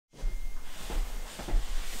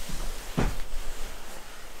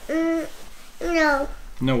No.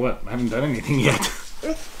 No what? I haven't done anything yet.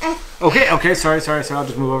 Okay, sorry. I'll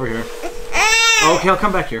just move over here. Okay, I'll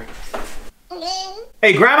come back here. Hello?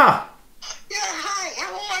 Hey, Grandma! Yeah, hi,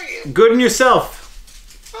 how are you? Good and yourself?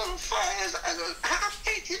 I'm fine. I'm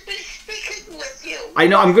happy to be speaking with you. I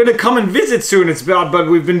know, I'm going to come and visit soon, but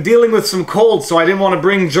we've been dealing with some colds, so I didn't want to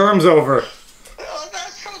bring germs over. Oh,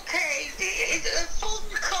 that's okay. A phone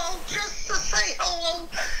call just to say hello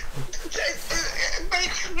it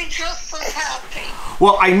makes me just as happy.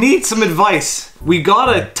 Well, I need some advice. We got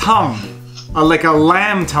a tongue, like a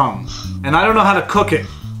lamb tongue, and I don't know how to cook it.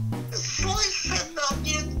 Slice an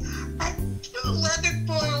onion and let it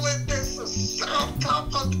boil in this on top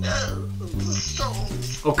of the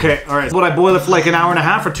stove. Okay, alright. Would I boil it for like an hour and a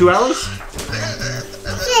half or 2 hours?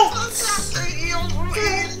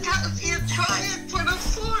 You try it with a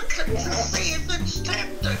fork and see if it's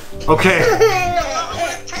tender. Okay. How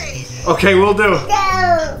it tastes. Okay, we'll do.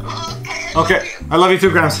 Okay, I love you too,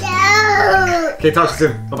 Grams. Okay, talk to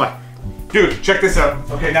you soon. Bye-bye. Dude, check this out.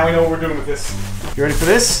 Okay, now we know what we're doing with this. You ready for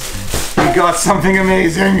this? We got something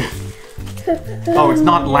amazing. Oh, it's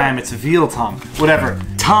not lamb, it's veal tongue. Whatever.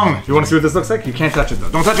 Tongue. You want to see what this looks like? You can't touch it though.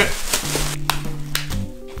 Don't touch it.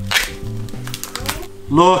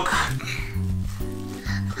 Look.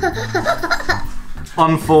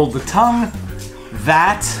 Unfold the tongue.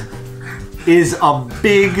 That is a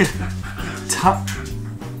big tongue.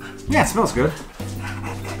 Yeah, it smells good.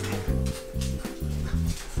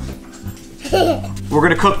 We're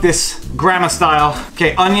gonna cook this Gramma style.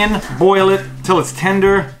 Okay, onion, boil it till it's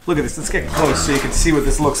tender. Look at this, let's get close so you can see what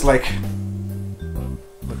this looks like.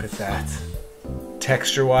 Look at that.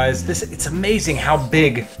 Texture-wise, it's amazing how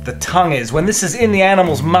big the tongue is. When this is in the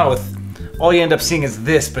animal's mouth, all you end up seeing is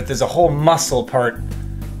this, but there's a whole muscle part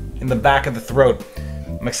in the back of the throat.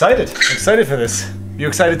 I'm excited. I'm excited for this. You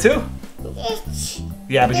excited too?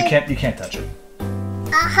 Yeah, but you can't touch it.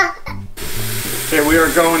 Okay, we are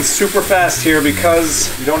going super fast here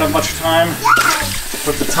because we don't have much time.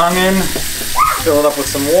 Put the tongue in, fill it up with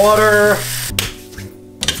some water.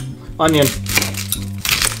 Onion.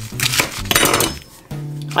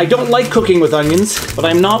 I don't like cooking with onions, but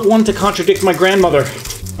I'm not one to contradict my grandmother.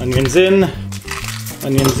 Onions in,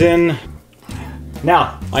 onions in.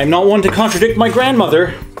 Now, I am not one to contradict my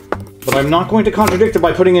grandmother, but I'm not going to contradict her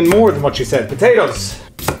by putting in more than what she said. Potatoes.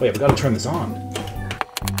 Wait, we gotta turn this on.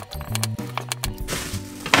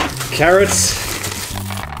 Carrots.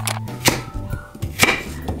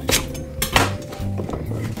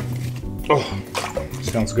 Oh,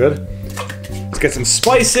 smells good. Let's get some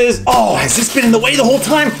spices. Oh, has this been in the way the whole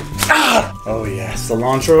time? Ah! Oh yeah,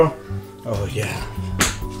 cilantro. Oh yeah.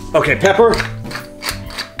 Okay, pepper.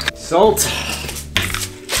 Salt.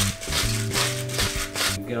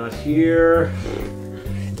 We got here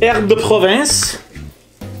herbe de Provence.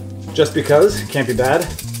 Just because, can't be bad.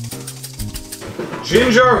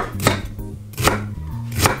 Ginger.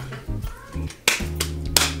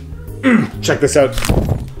 Check this out.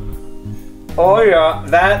 Oh yeah,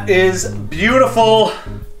 that is beautiful.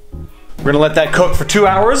 We're gonna let that cook for 2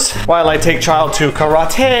 hours while I take child to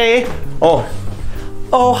karate. Oh,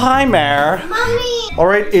 hi, Mare. Mommy. All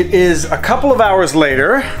right, it is a couple of hours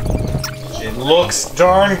later. It looks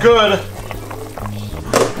darn good.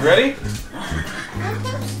 You ready?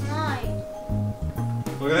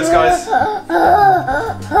 Look at this, guys.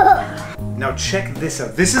 Now check this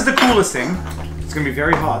out. This is the coolest thing. It's gonna be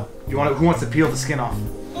very hot. Who wants to peel the skin off?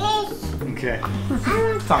 Okay.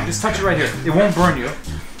 Tom, just touch it right here. It won't burn you.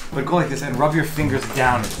 But go like this and rub your fingers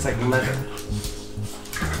down. It's like leather.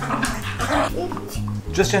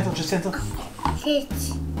 Just gentle, just gentle.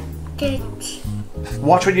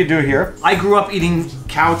 Watch what you do here. I grew up eating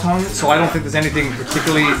cow tongue, so I don't think there's anything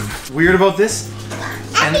particularly weird about this.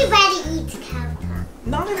 Everybody eats cow tongue.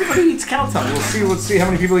 Not everybody eats cow tongue. We'll see how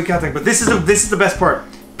many people eat cow tongue. But this is the best part.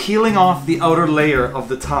 Peeling off the outer layer of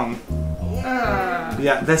the tongue.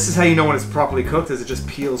 Yeah, this is how you know when it's properly cooked, is it just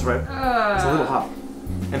peels right. It's a little hot.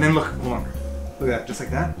 And then look, hold on. Look at that, just like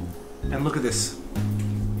that. And look at this.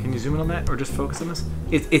 Can you zoom in on that or just focus on this?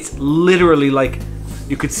 It's literally like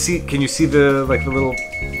you could see. Can you see the little?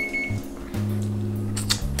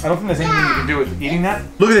 I don't think there's anything you can do with eating that.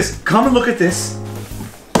 Look at this. Come and look at this.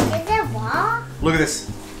 Is it what? Look at this.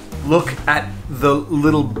 Look at the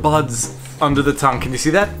little buds under the tongue. Can you see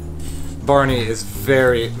that? Barney is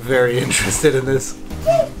very, very interested in this.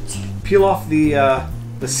 Peel off the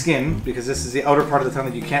skin, because this is the outer part of the tongue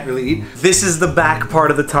that you can't really eat. This is the back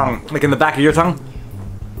part of the tongue, like in the back of your tongue.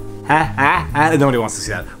 Nobody wants to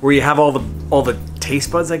see that. Where you have all the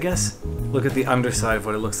taste buds, I guess. Look at the underside of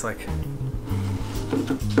what it looks like.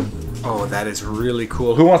 Oh, that is really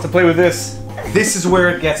cool. Who wants to play with this? This is where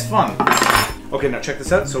it gets fun. Okay, now check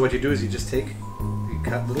this out. So what you do is you just take, you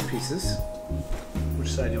cut little pieces. Which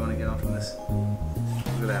side do you want to get on from this?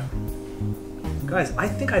 Look at that. Guys, I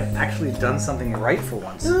think I've actually done something right for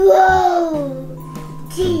once. Whoa!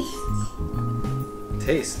 Taste.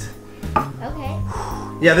 Taste. Okay.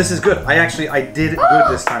 Yeah, this is good. I did good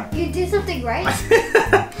this time. You did something right.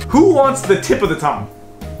 Who wants the tip of the tongue?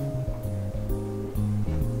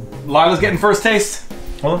 Lila's getting first taste.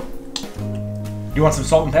 Hold on. You want some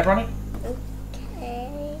salt and pepper on it?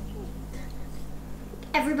 Okay.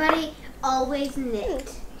 Everybody always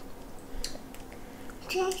knit.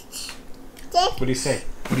 What do you say?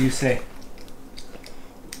 What do you say?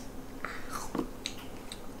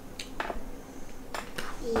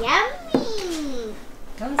 Yummy.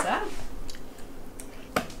 Thumbs up.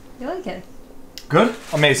 You like it? Good?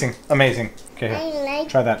 Amazing. Amazing. Okay, here. I like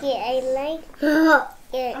Try that. it. I like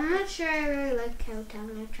it. I'm not sure I really like cow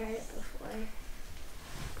tongue. I've tried it before.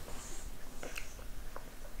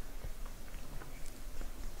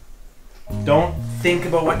 Don't think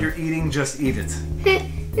about what you're eating, just eat it.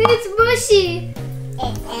 It's mushy.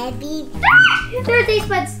 There are taste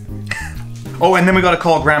buds. Oh, and then we gotta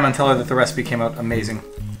call Grandma and tell her that the recipe came out amazing.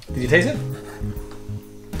 Did you taste it?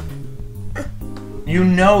 You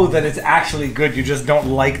know that it's actually good, you just don't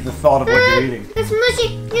like the thought of what you're eating. It's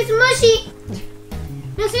mushy. It's mushy.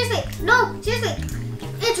 No, seriously. No, seriously.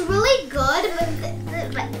 It's really good,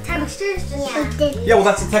 but the texture is just so Yeah, well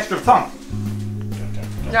that's the texture of tongue.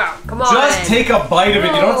 No, come on. Just take a bite of it,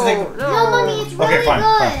 you don't have to take... No, Mommy, it's really Okay, fine,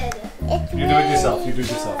 good. You do it yourself, you do it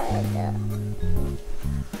yourself.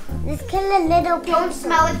 Just kill a little piece. Don't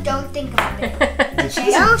smell it, don't think about it. Did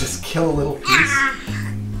she just kill a little piece?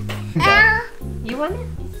 You want it?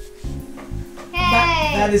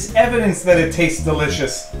 Hey. That is evidence that it tastes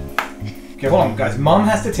delicious. Okay, hold on, guys. Mom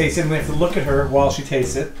has to taste it, and we have to look at her while she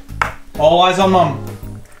tastes it. All eyes on Mom.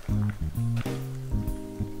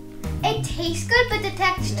 It tastes good, but the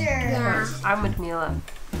texture. Yeah. I'm with Mila.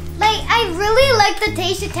 Like, I really like the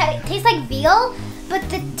taste. It tastes like veal, but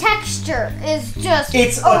the texture is just...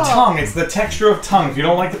 It's a tongue. It's the texture of tongue. If you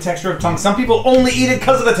don't like the texture of tongue, some people only eat it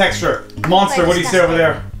because of the texture. Monster, what do you say over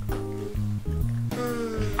there?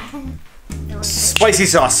 Spicy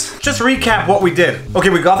sauce. Just recap what we did. Okay,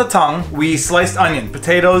 we got the tongue. We sliced onion,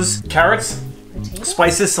 potatoes, carrots,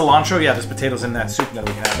 spices, cilantro. Yeah, there's potatoes in that soup that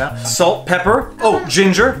we can have now. Salt, pepper. Oh,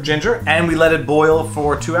 ginger, and we let it boil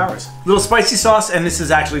for 2 hours. Little spicy sauce, and this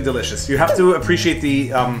is actually delicious. You have to appreciate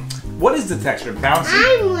the, what is the texture? Bouncy?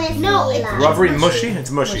 I'm with Mila. Rubbery, mushy?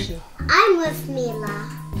 It's mushy. I'm with Mila.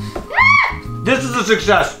 This is a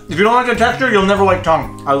success. If you don't like the texture, you'll never like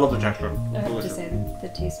tongue. I love the texture. I have to Delicious. say the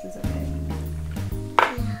taste was okay.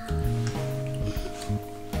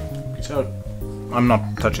 So, I'm not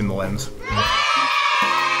touching the lens.